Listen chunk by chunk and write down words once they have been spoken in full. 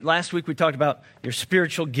Last week we talked about your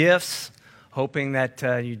spiritual gifts, hoping that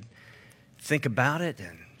you'd think about it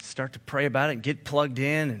and start to pray about it and get plugged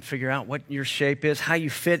in and figure out what your shape is, how you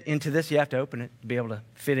fit into this. You have to open it to be able to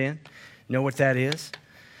fit in, know what that is.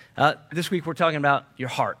 This week we're talking about your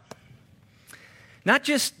heart. Not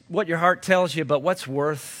just what your heart tells you, but what's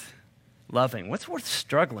worth loving, what's worth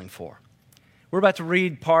struggling for. We're about to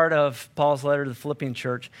read part of Paul's letter to the Philippian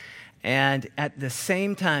church, and at the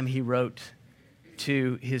same time he wrote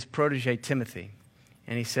to his protege Timothy,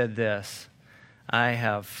 and he said this: I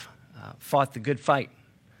have fought the good fight.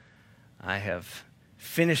 I have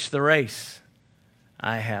finished the race.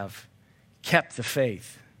 I have kept the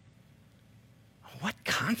faith. What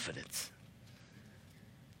confidence!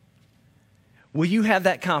 Will you have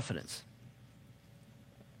that confidence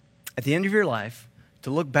at the end of your life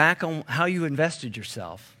to look back on how you invested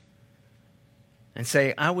yourself and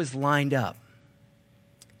say, I was lined up?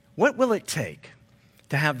 What will it take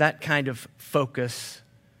to have that kind of focus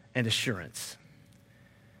and assurance?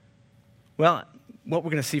 Well, what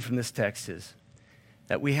we're going to see from this text is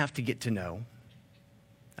that we have to get to know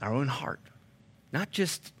our own heart. Not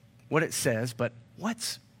just what it says, but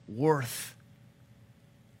what's worth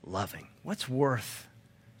loving. What's worth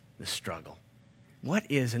the struggle? What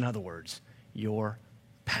is, in other words, your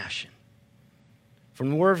passion? From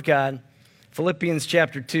the Word of God, Philippians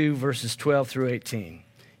chapter 2, verses 12 through 18.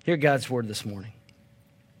 Hear God's Word this morning.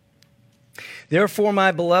 Therefore,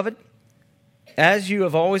 my beloved, as you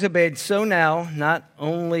have always obeyed, so now, not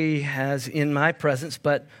only as in my presence,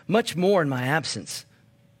 but much more in my absence,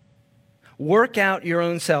 work out your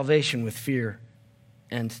own salvation with fear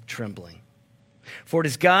and trembling. For it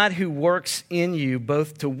is God who works in you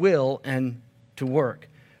both to will and to work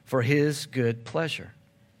for his good pleasure.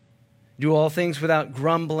 Do all things without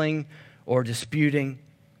grumbling or disputing,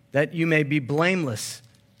 that you may be blameless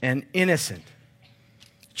and innocent,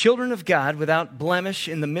 children of God without blemish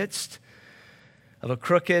in the midst of a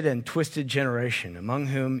crooked and twisted generation, among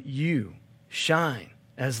whom you shine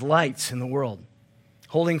as lights in the world,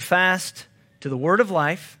 holding fast to the word of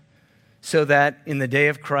life, so that in the day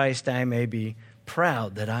of Christ I may be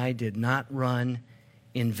proud that I did not run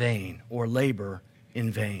in vain or labor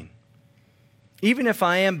in vain. Even if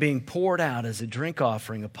I am being poured out as a drink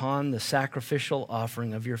offering upon the sacrificial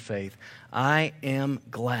offering of your faith, I am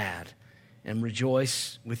glad and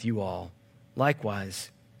rejoice with you all. Likewise,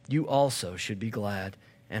 you also should be glad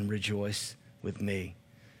and rejoice with me.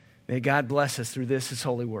 May God bless us through this, his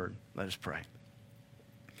holy word. Let us pray.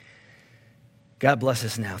 God bless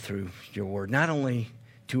us now through your word, not only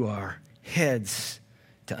to our heads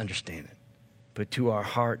to understand it, but to our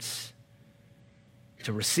hearts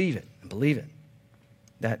to receive it and believe it,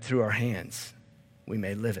 that through our hands we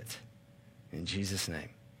may live it. In Jesus' name,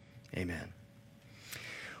 amen.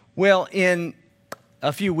 Well, in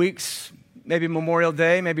a few weeks, maybe Memorial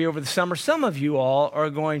Day, maybe over the summer, some of you all are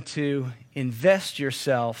going to invest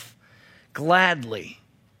yourself gladly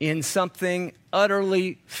in something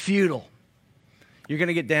utterly futile. You're going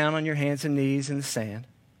to get down on your hands and knees in the sand,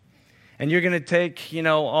 and you're going to take,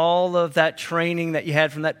 all of that training that you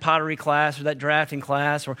had from that pottery class or that drafting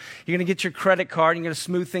class, or you're going to get your credit card, and you're going to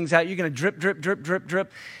smooth things out. You're going to drip, drip, drip, drip,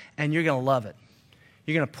 drip, and you're going to love it.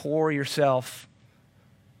 You're going to pour yourself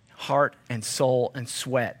heart and soul and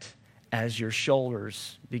sweat as your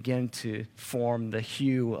shoulders begin to form the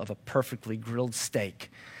hue of a perfectly grilled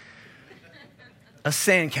steak. A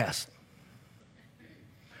sandcastle.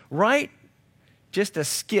 Right? Just a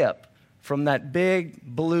skip from that big,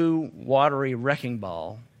 blue, watery wrecking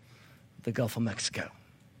ball, the Gulf of Mexico.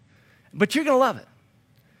 But you're going to love it.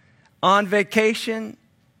 On vacation,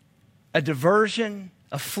 a diversion,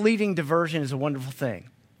 a fleeting diversion is a wonderful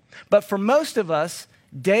thing. But for most of us,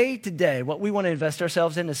 day to day, what we want to invest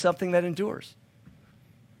ourselves in is something that endures,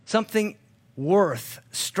 something worth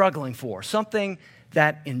struggling for, something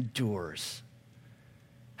that endures.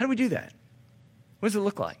 How do we do that? What does it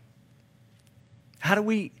look like? How do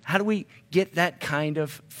we get that kind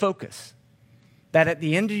of focus? That at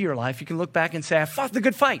the end of your life, you can look back and say, I fought the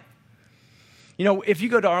good fight. If you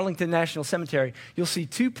go to Arlington National Cemetery, you'll see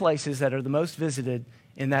two places that are the most visited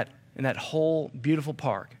in that whole beautiful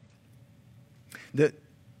park. The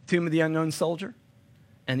Tomb of the Unknown Soldier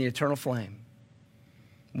and the Eternal Flame.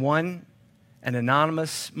 One, an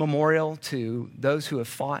anonymous memorial to those who have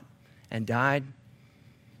fought and died.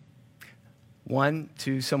 One,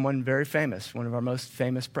 to someone very famous, one of our most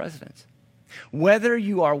famous presidents. Whether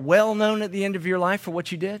you are well known at the end of your life for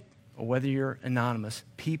what you did, or whether you're anonymous,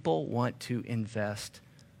 people want to invest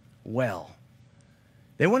well.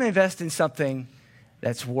 They want to invest in something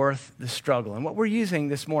that's worth the struggle. And what we're using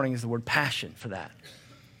this morning is the word passion for that.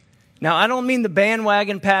 Now, I don't mean the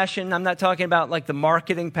bandwagon passion. I'm not talking about like the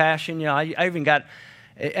marketing passion. You know, I even got,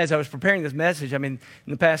 as I was preparing this message, I mean,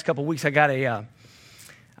 in the past couple of weeks, I got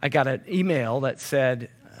an email that said,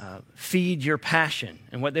 feed your passion.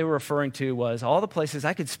 And what they were referring to was all the places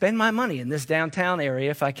I could spend my money in this downtown area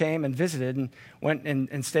if I came and visited and went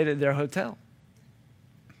and stayed at their hotel.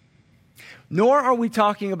 Nor are we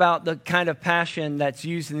talking about the kind of passion that's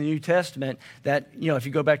used in the New Testament that, you know, if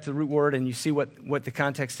you go back to the root word and you see what the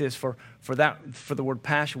context is for the word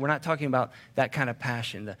passion, we're not talking about that kind of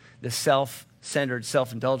passion, the self-centered,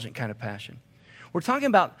 self-indulgent kind of passion. We're talking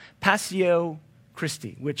about passio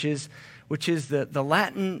Christi, which is the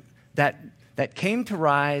Latin that came to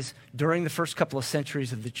rise during the first couple of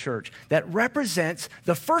centuries of the church that represents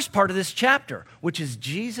the first part of this chapter, which is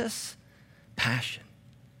Jesus' passion.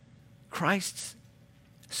 Christ's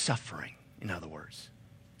suffering, in other words.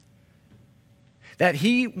 That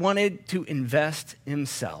he wanted to invest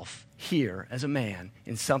himself here as a man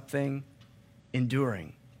in something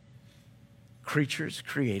enduring. Creatures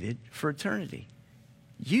created for eternity.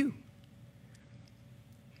 You.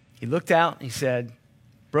 He looked out and he said,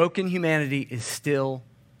 broken humanity is still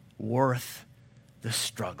worth the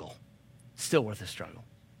struggle. Still worth the struggle.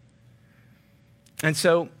 And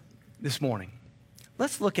so, this morning,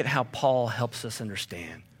 let's look at how Paul helps us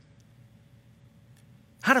understand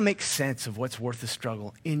how to make sense of what's worth the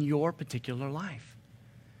struggle in your particular life.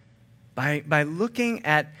 By looking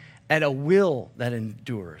at a will that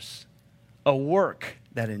endures, a work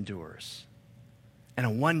that endures, and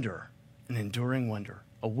a wonder, an enduring wonder.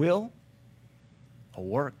 A will, a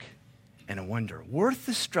work, and a wonder. Worth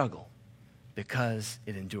the struggle because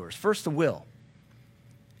it endures. First, the will.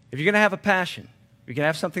 If you're going to have a passion, you're going to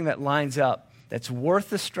have something that lines up, that's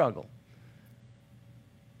worth the struggle.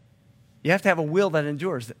 You have to have a will that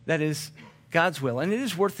endures. That is God's will. And it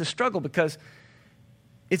is worth the struggle because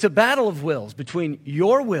it's a battle of wills between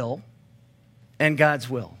your will and God's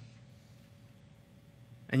will.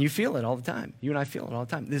 And you feel it all the time. You and I feel it all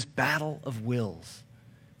the time. This battle of wills.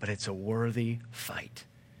 But it's a worthy fight.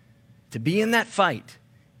 To be in that fight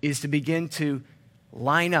is to begin to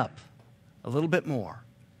line up a little bit more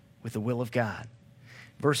with the will of God.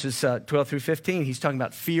 Verses 12 through 15, he's talking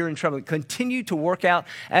about fear and trembling. Continue to work out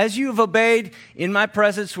as you have obeyed in my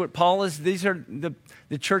presence. What Paul is, these are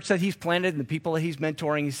the church that he's planted and the people that he's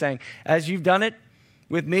mentoring. He's saying, as you've done it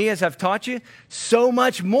with me, as I've taught you, so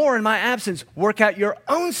much more in my absence, work out your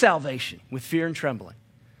own salvation with fear and trembling.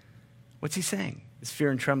 What's he saying? It's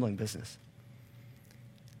fear and trembling business.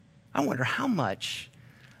 I wonder how much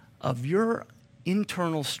of your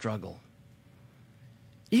internal struggle,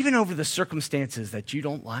 even over the circumstances that you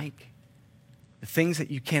don't like, the things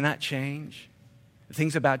that you cannot change, the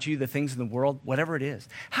things about you, the things in the world, whatever it is,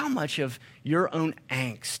 how much of your own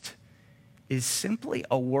angst is simply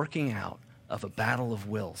a working out of a battle of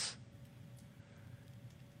wills?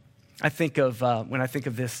 I think of, when I think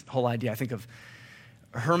of this whole idea, I think of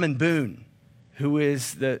Herman Boone, who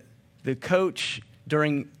is the coach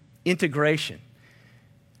during integration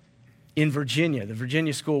in Virginia, the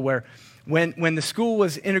Virginia school, where when the school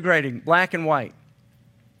was integrating black and white,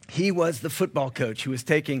 he was the football coach who was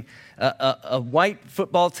taking a white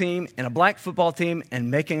football team and a black football team and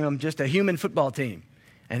making them just a human football team.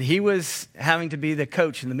 And he was having to be the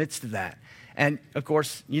coach in the midst of that. And, of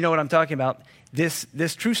course, you know what I'm talking about.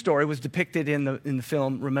 This true story was depicted in the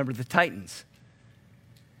film Remember the Titans.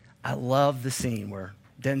 I love the scene where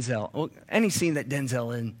Denzel, any scene that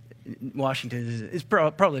Denzel in Washington is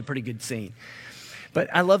probably a pretty good scene. But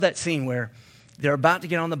I love that scene where they're about to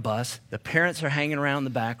get on the bus, the parents are hanging around in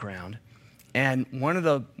the background, and one of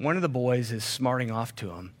the boys is smarting off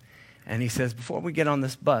to him. And he says, before we get on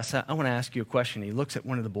this bus, I want to ask you a question. He looks at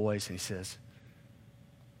one of the boys and he says,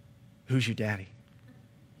 who's your daddy?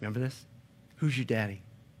 Remember this? Who's your daddy?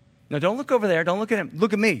 No, don't look over there. Don't look at him.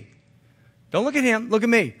 Look at me. Don't look at him. Look at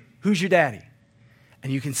me. Who's your daddy?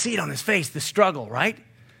 And you can see it on his face, the struggle, right?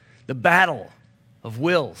 The battle of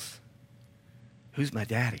wills. Who's my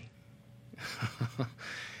daddy?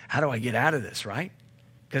 How do I get out of this, right?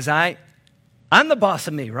 Because I'm the boss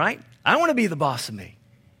of me, right? I want to be the boss of me.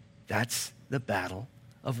 That's the battle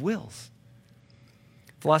of wills.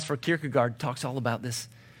 Philosopher Kierkegaard talks all about this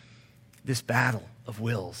battle of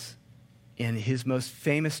wills in his most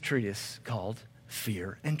famous treatise called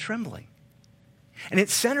Fear and Trembling. And it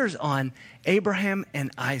centers on Abraham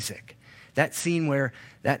and Isaac. That scene where,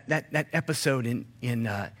 that episode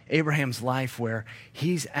in Abraham's life where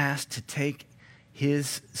he's asked to take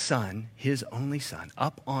his son, his only son,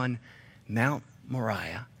 up on Mount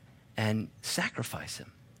Moriah and sacrifice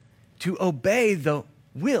him to obey the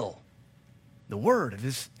will, the word of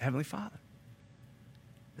his heavenly Father.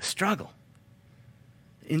 The struggle,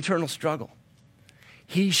 internal struggle.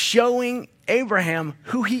 He's showing Abraham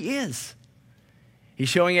who he is. He's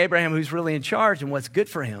showing Abraham who's really in charge and what's good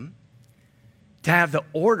for him. To have the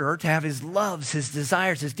order, to have his loves, his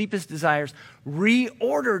desires, his deepest desires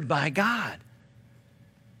reordered by God.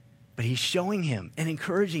 But he's showing him and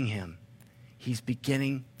encouraging him. He's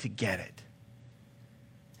beginning to get it.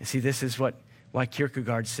 And see, this is why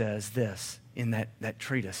Kierkegaard says this in that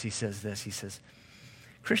treatise. He says this, he says,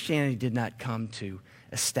 Christianity did not come to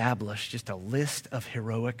establish just a list of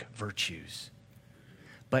heroic virtues,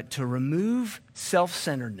 but to remove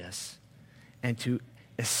self-centeredness and to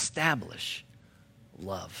establish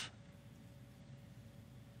love.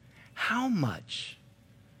 How much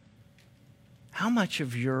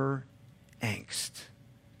of your angst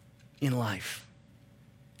in life,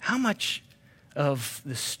 how much of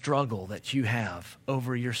the struggle that you have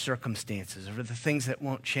over your circumstances, over the things that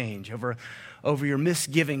won't change, over your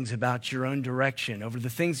misgivings about your own direction, over the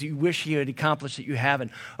things you wish you had accomplished that you haven't,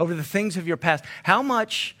 over the things of your past, how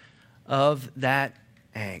much of that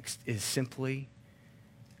angst is simply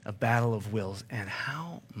a battle of wills, and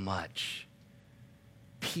how much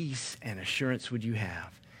peace and assurance would you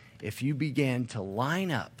have if you began to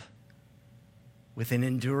line up with an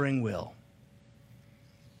enduring will?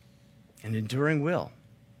 An enduring will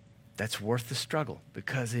that's worth the struggle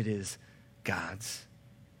because it is God's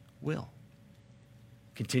will.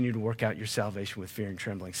 Continue to work out your salvation with fear and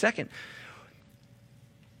trembling. Second,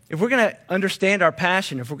 if we're going to understand our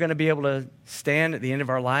passion, if we're going to be able to stand at the end of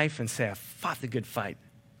our life and say, I've fought the good fight,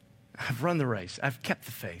 I've run the race, I've kept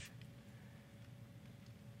the faith,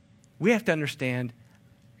 we have to understand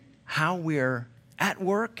how we're at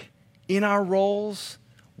work, in our roles,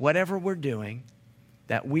 whatever we're doing,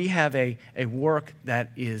 that we have a work that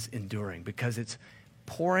is enduring because it's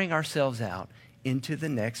pouring ourselves out into the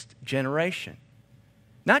next generation.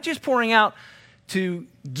 Not just pouring out to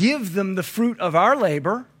give them the fruit of our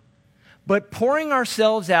labor, but pouring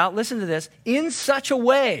ourselves out, listen to this, in such a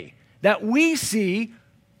way that we see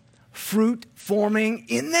fruit forming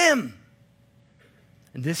in them.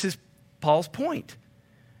 And this is Paul's point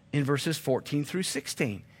in verses 14 through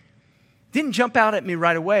 16. Didn't jump out at me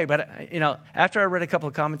right away, but after I read a couple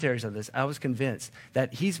of commentaries on this, I was convinced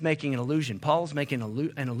that he's making an allusion. Paul's making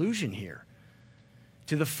an allusion here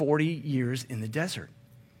to the 40 years in the desert.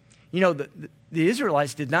 The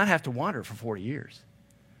Israelites did not have to wander for 40 years.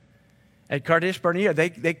 At Kadesh Barnea,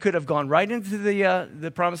 they could have gone right into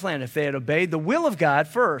the promised land if they had obeyed the will of God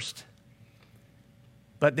first.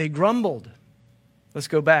 But they grumbled. Let's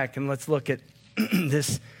go back and let's look at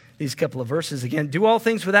these couple of verses again. Do all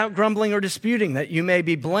things without grumbling or disputing, that you may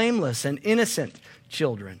be blameless and innocent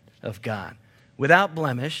children of God, without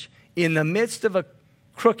blemish, in the midst of a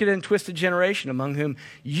crooked and twisted generation, among whom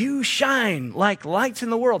you shine like lights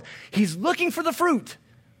in the world. He's looking for the fruit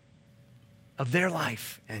of their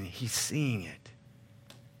life, and he's seeing it.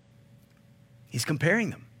 He's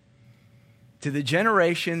comparing them to the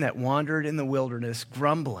generation that wandered in the wilderness,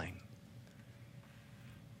 grumbling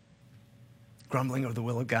over the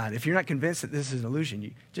will of God. If you're not convinced that this is an illusion,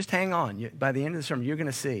 you just hang on. By the end of the sermon, you're going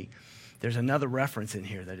to see there's another reference in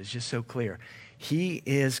here that is just so clear. He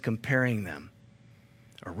is comparing them,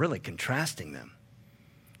 or really contrasting them,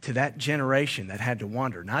 to that generation that had to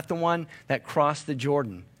wander, not the one that crossed the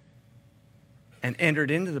Jordan and entered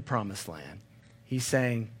into the promised land. He's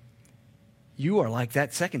saying, you are like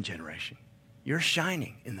that second generation. You're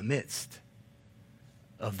shining in the midst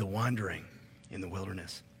of the wandering in the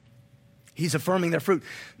wilderness. He's affirming their fruit.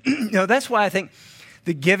 That's why I think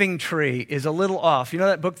The Giving Tree is a little off. You know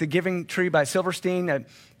that book, The Giving Tree by Silverstein, a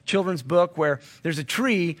children's book where there's a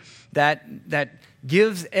tree that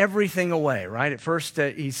gives everything away, right? At first,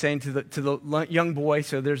 he's saying to the young boy,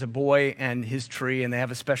 so there's a boy and his tree, and they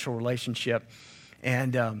have a special relationship.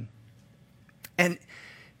 And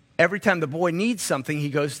every time the boy needs something, he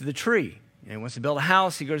goes to the tree. He wants to build a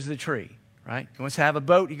house, he goes to the tree, right? He wants to have a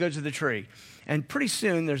boat, he goes to the tree. And pretty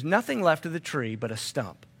soon, there's nothing left of the tree but a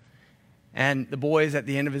stump. And the boy is at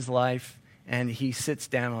the end of his life, and he sits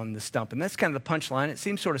down on the stump. And that's kind of the punchline. It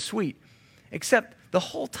seems sort of sweet, except the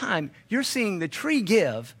whole time, you're seeing the tree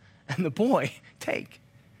give and the boy take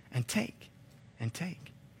and take and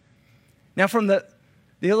take. Now, from the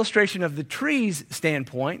illustration of the tree's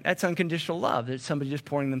standpoint, that's unconditional love. It's somebody just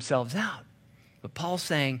pouring themselves out. But Paul's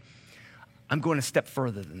saying, I'm going a step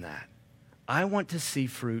further than that. I want to see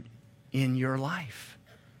fruit in your life.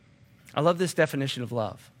 I love this definition of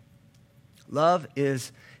love. Love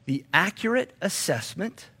is the accurate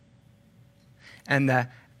assessment and the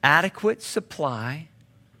adequate supply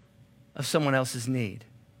of someone else's need.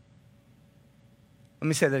 Let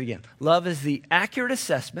me say that again. Love is the accurate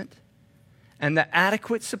assessment and the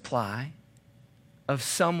adequate supply of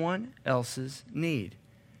someone else's need.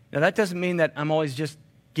 Now, that doesn't mean that I'm always just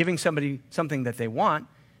giving somebody something that they want,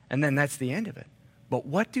 and then that's the end of it. But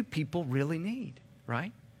what do people really need,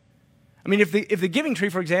 right? I mean, if the giving tree,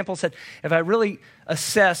 for example, said, if I really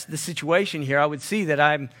assess the situation here, I would see that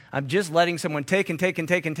I'm just letting someone take and take and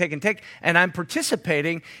take and take and take, and I'm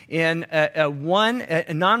participating in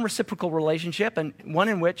a non-reciprocal relationship, and one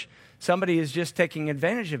in which somebody is just taking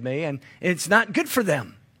advantage of me, and it's not good for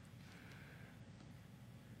them.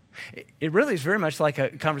 It really is very much like a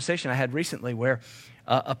conversation I had recently where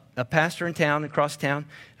a pastor in town, across town,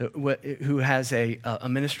 who has a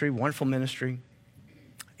ministry, wonderful ministry.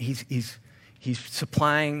 He's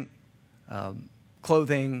supplying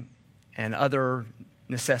clothing and other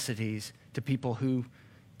necessities to people who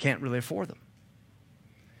can't really afford them.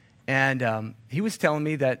 And he was telling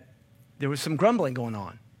me that there was some grumbling going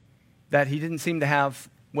on, that he didn't seem to have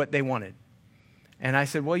what they wanted. And I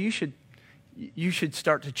said, well, you should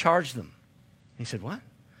start to charge them. He said, what?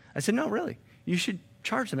 I said, no, really. You should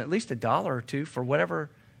charge them at least $1 or $2 for whatever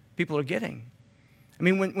people are getting. I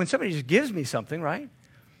mean, when somebody just gives me something, right?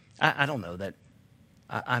 I don't know that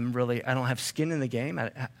I don't have skin in the game.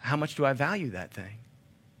 How much do I value that thing?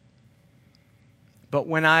 But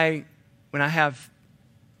when I have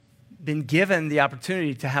been given the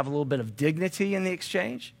opportunity to have a little bit of dignity in the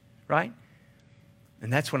exchange, right?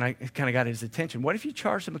 And that's when I kind of got his attention. What if you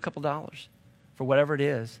charge them a couple dollars for whatever it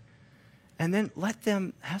is, and then let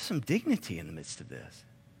them have some dignity in the midst of this?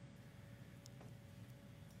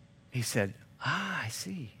 He said, I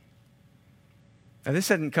see. Now, this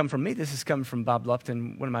hasn't come from me. This has come from Bob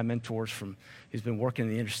Lupton, one of my mentors. He's been working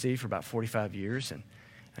in the inner-city for about 45 years, and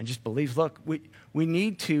just believes, look, we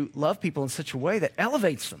need to love people in such a way that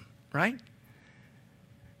elevates them, right?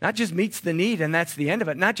 Not just meets the need, and that's the end of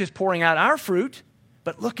it. Not just pouring out our fruit,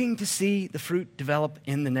 but looking to see the fruit develop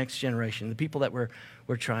in the next generation, the people that we're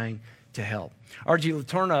trying to help. R.G.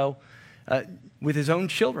 Letourneau, with his own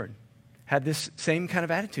children, had this same kind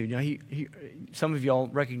of attitude. You know, he some of y'all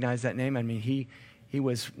recognize that name. I mean, he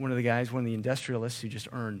was one of the guys, one of the industrialists who just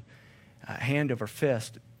earned hand over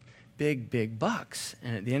fist big bucks.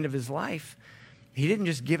 And at the end of his life, he didn't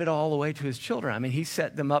just give it all away to his children. I mean, he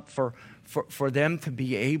set them up for them to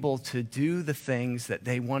be able to do the things that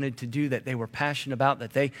they wanted to do, that they were passionate about,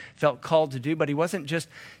 that they felt called to do. But he wasn't just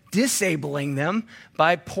disabling them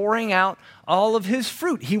by pouring out all of his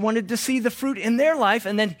fruit. He wanted to see the fruit in their life,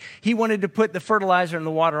 and then he wanted to put the fertilizer and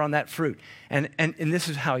the water on that fruit. And this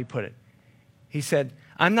is how he put it. He said,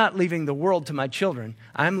 I'm not leaving the world to my children.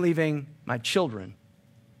 I'm leaving my children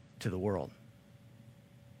to the world.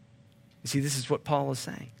 You see, this is what Paul is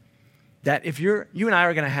saying. That if you and I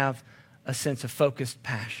are going to have a sense of focused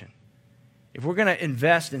passion, if we're going to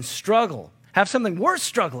invest and struggle, have something worth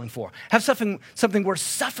struggling for, have something worth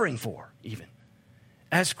suffering for even,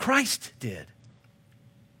 as Christ did,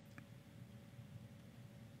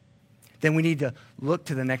 then we need to look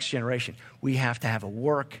to the next generation. We have to have a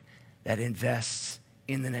work that invests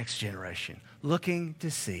in the next generation, looking to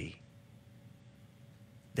see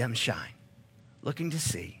them shine, looking to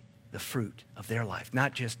see the fruit of their life,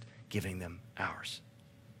 not just giving them ours.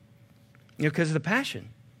 You know, because the passion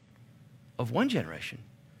of one generation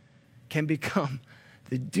can become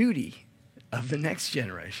the duty of the next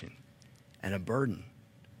generation and a burden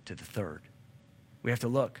to the third. We have to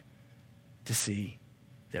look to see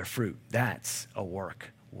their fruit. That's a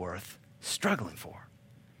work worth struggling for.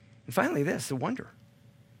 And finally, this, the wonder.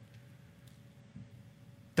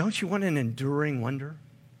 Don't you want an enduring wonder?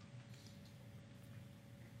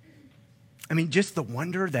 I mean, just the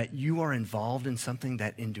wonder that you are involved in something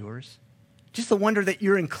that endures. Just the wonder that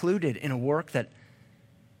you're included in a work that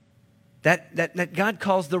God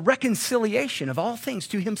calls the reconciliation of all things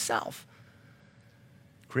to himself.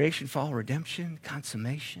 Creation, fall, redemption,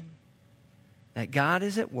 consummation. That God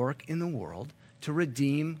is at work in the world to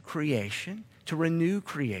redeem creation, to renew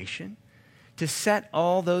creation, to set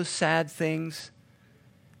all those sad things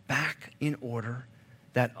back in order,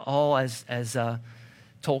 that all, as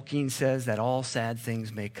Tolkien says, that all sad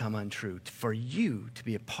things may come untrue. For you to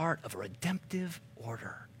be a part of a redemptive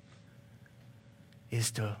order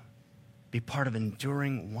is to be part of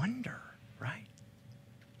enduring wonder, right?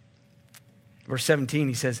 Verse 17,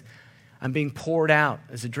 he says, I'm being poured out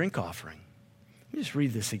as a drink offering. Let me just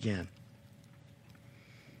read this again.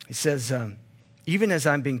 He says, even as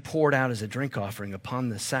I'm being poured out as a drink offering upon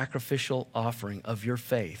the sacrificial offering of your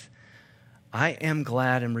faith, I am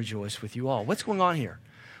glad and rejoice with you all. What's going on here?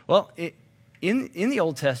 Well, in the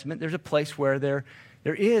Old Testament, there's a place where there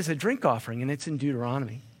is a drink offering, and it's in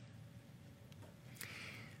Deuteronomy.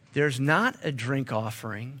 There's not a drink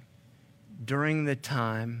offering during the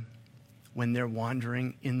time when they're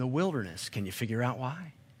wandering in the wilderness. Can you figure out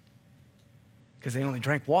why? Because they only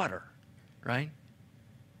drank water, right?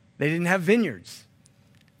 They didn't have vineyards.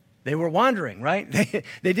 They were wandering, right?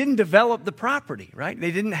 They didn't develop the property, right?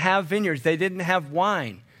 They didn't have vineyards. They didn't have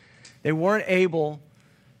wine. They weren't able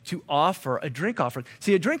to offer a drink offering.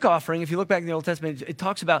 See, a drink offering, if you look back in the Old Testament, it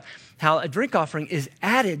talks about how a drink offering is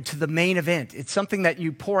added to the main event. It's something that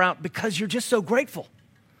you pour out because you're just so grateful.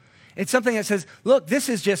 It's something that says, look, this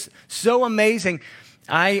is just so amazing.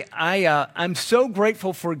 I'm so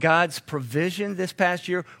grateful for God's provision this past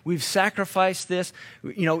year. We've sacrificed this,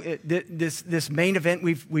 this main event.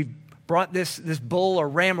 We've brought this bull or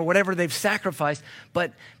ram or whatever they've sacrificed.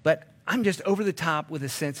 But I'm just over the top with a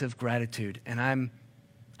sense of gratitude, and I'm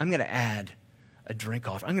going to add a drink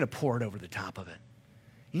off. I'm going to pour it over the top of it.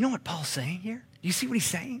 You know what Paul's saying here? Do you see what he's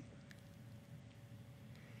saying?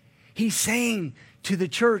 He's saying to the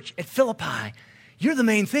church at Philippi, you're the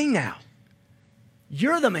main thing now.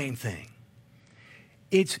 You're the main thing.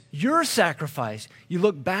 It's your sacrifice. You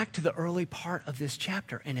look back to the early part of this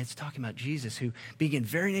chapter, and it's talking about Jesus, who, being in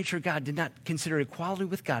very nature God, did not consider equality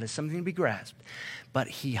with God as something to be grasped, but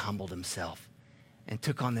he humbled himself and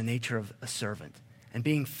took on the nature of a servant. And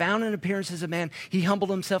being found in appearance as a man, he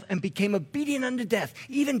humbled himself and became obedient unto death,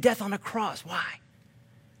 even death on a cross. Why?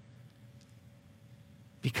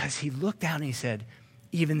 Because he looked out and he said,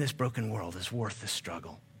 even this broken world is worth the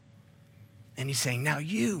struggle. And he's saying, now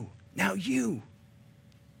you.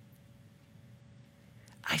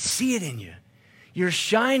 I see it in you. You're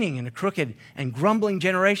shining in a crooked and grumbling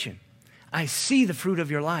generation. I see the fruit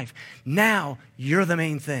of your life. Now you're the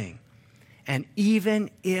main thing. And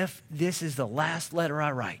even if this is the last letter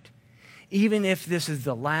I write, even if this is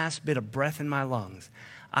the last bit of breath in my lungs,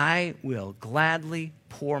 I will gladly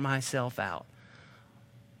pour myself out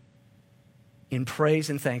in praise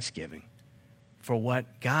and thanksgiving for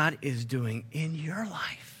what God is doing in your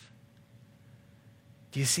life.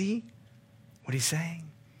 Do you see what he's saying?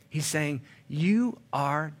 He's saying, you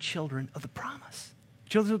are children of the promise,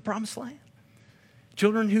 children of the promised land,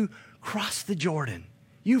 children who crossed the Jordan.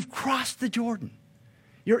 You've crossed the Jordan.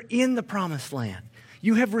 You're in the promised land.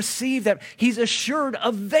 You have received that. He's assured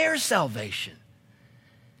of their salvation.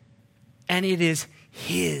 And it is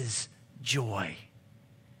his joy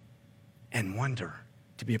and wonder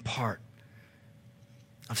to be a part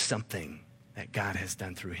of something that God has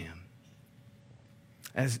done through him.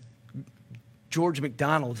 As George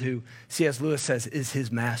MacDonald, who C.S. Lewis says is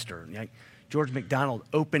his master, George MacDonald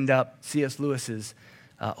opened up C.S. Lewis's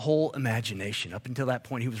whole imagination. Up until that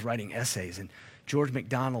point, he was writing essays, and George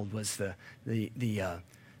MacDonald was the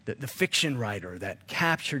fiction writer that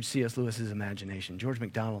captured C.S. Lewis's imagination. George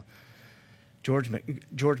MacDonald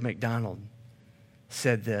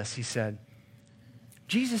said this. He said,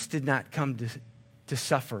 Jesus did not come to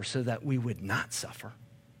suffer so that we would not suffer.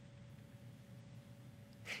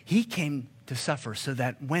 He came to suffer so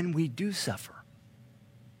that when we do suffer,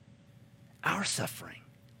 our suffering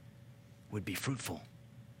would be fruitful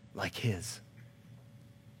like his.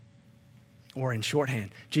 Or in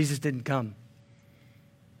shorthand, Jesus didn't come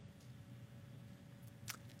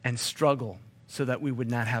and struggle so that we would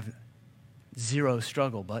not have zero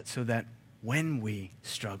struggle, but so that when we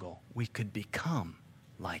struggle, we could become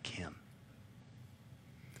like him.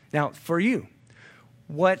 Now, for you,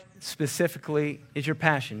 what specifically is your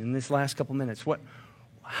passion in this last couple minutes?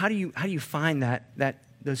 How do you find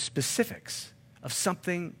those specifics of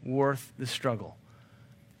something worth the struggle,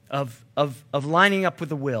 of lining up with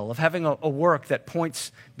the will, of having a work that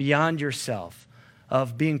points beyond yourself,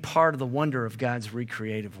 of being part of the wonder of God's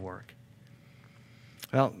recreative work?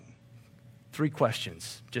 Well, 3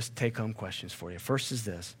 questions, just take-home questions for you. First is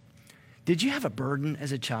this: did you have a burden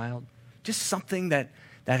as a child? Just something that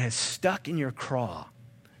has stuck in your craw,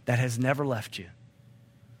 that has never left you?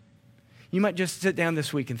 You might just sit down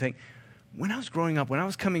this week and think, when I was growing up, when I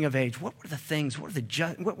was coming of age, what were the things, what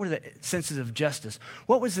were the senses of justice?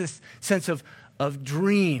 What was this sense of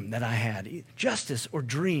dream that I had? Justice or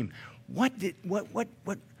dream? What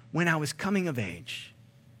when I was coming of age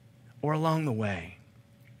or along the way?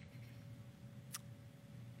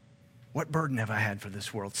 What burden have I had for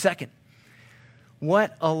this world? Second,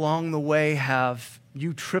 what along the way have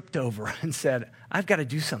you tripped over and said, I've got to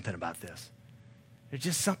do something about this? There's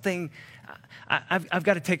just something, I've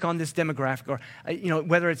got to take on this demographic, or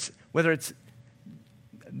whether it's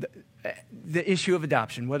the issue of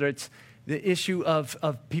adoption, whether it's the issue of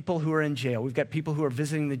people who are in jail. We've got people who are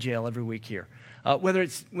visiting the jail every week here. Whether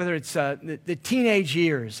it's the teenage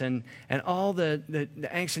years and all the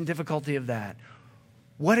angst and difficulty of that.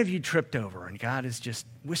 What have you tripped over? And God is just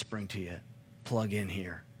whispering to you, plug in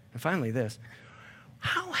here. And finally this,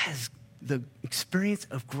 how has the experience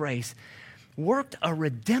of grace worked a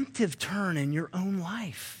redemptive turn in your own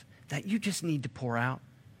life that you just need to pour out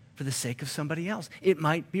for the sake of somebody else? It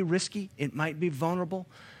might be risky, it might be vulnerable,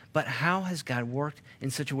 but how has God worked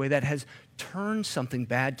in such a way that has turned something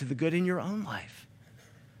bad to the good in your own life?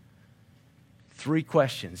 3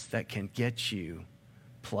 questions that can get you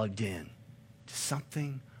plugged in to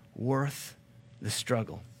something worth the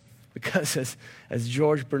struggle. Because as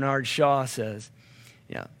George Bernard Shaw says,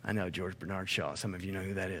 yeah, I know George Bernard Shaw. Some of you know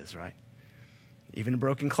who that is, right? Even a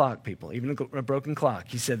broken clock, people. Even a broken clock.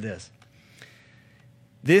 He said this.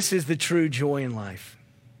 This is the true joy in life.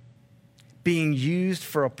 Being used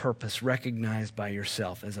for a purpose recognized by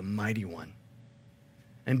yourself as a mighty one.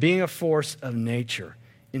 And being a force of nature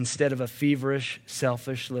instead of a feverish,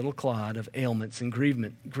 selfish little clod of ailments and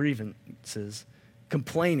grievances,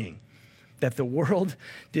 complaining that the world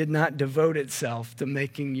did not devote itself to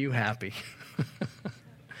making you happy.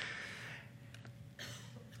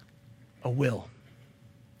 A will,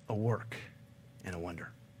 a work, and a wonder.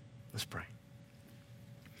 Let's pray.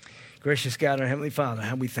 Gracious God, our Heavenly Father,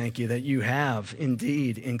 how we thank you that you have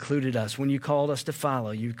indeed included us. When you called us to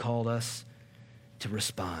follow, you called us to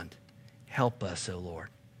respond. Help us, O Lord,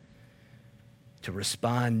 to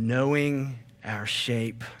respond knowing our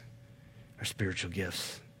shape, our spiritual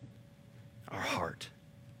gifts, our heart,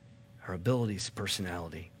 our abilities,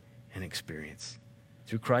 personality, and experience.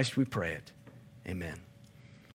 Through Christ we pray it. Amen.